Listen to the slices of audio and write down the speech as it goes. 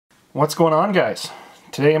What's going on, guys?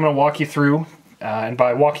 Today I'm going to walk you through, and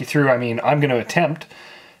by walk you through I mean I'm going to attempt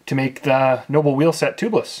to make the NOBL wheel set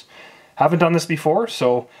tubeless. Haven't done this before,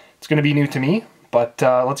 so it's going to be new to me, but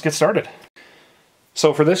let's get started.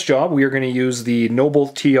 So for this job we are going to use the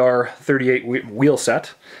NOBL TR38 wheel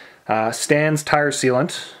set, Stan's tire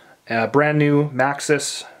sealant, brand new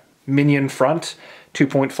Maxxis Minion front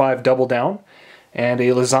 2.5 double down, and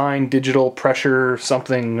a Lezyne digital pressure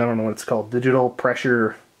something, I don't know what it's called, digital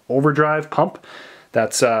pressure overdrive pump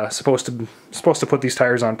that's supposed to put these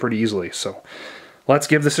tires on pretty easily. So let's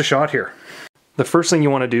give this a shot here. The first thing you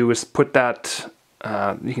want to do is put that,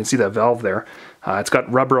 you can see that valve there, it's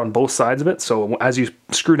got rubber on both sides of it, so as you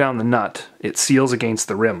screw down the nut it seals against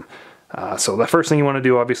the rim. So the first thing you want to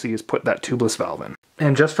do obviously is put that tubeless valve in.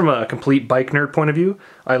 And just from a complete bike nerd point of view,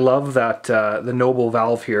 I love that the NOBL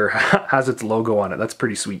valve here has its logo on it. That's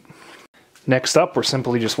pretty sweet. Next up, we're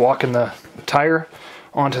simply just walking the tire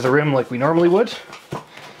onto the rim like we normally would,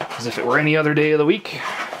 as if it were any other day of the week.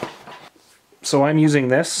 So I'm using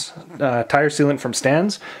this tire sealant from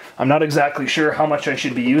Stan's. I'm not exactly sure how much I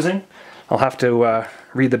should be using. I'll have to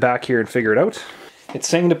read the back here and figure it out. It's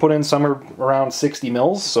saying to put in somewhere around 60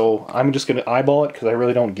 mils, so I'm just going to eyeball it because I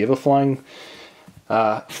really don't give a flying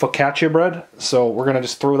focaccia bread. So we're going to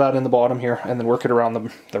just throw that in the bottom here and then work it around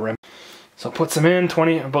the rim. So put some in,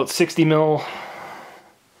 about 60 mil.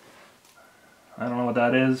 I don't know what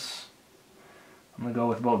that is. I'm going to go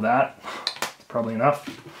with about that. It's probably enough.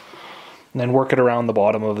 And then work it around the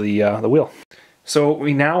bottom of the wheel. So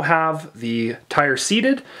we now have the tire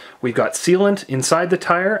seated, we've got sealant inside the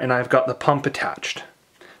tire, and I've got the pump attached.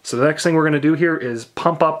 So the next thing we're going to do here is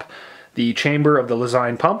pump up the chamber of the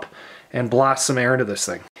Lezyne pump and blast some air into this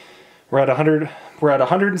thing. We're at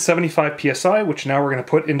 175 psi, which now we're going to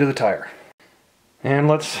put into the tire. And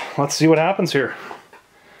let's see what happens here.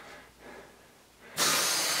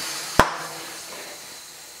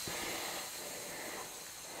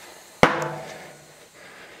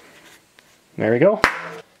 There we go.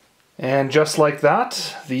 And just like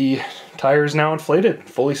that, the tire is now inflated,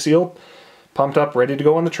 fully sealed, pumped up, ready to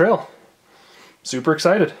go on the trail. Super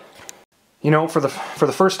excited. You know, for the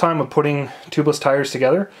first time of putting tubeless tires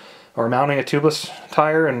together, or mounting a tubeless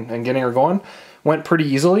tire and getting her going, went pretty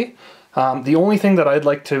easily. The only thing that I'd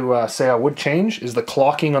like to say I would change is the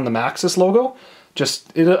clocking on the Maxxis logo.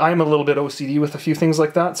 I'm a little bit OCD with a few things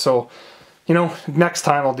like that, so, you know, next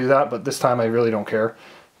time I'll do that, but this time I really don't care.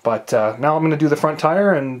 But now I'm going to do the front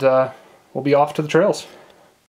tire and we'll be off to the trails.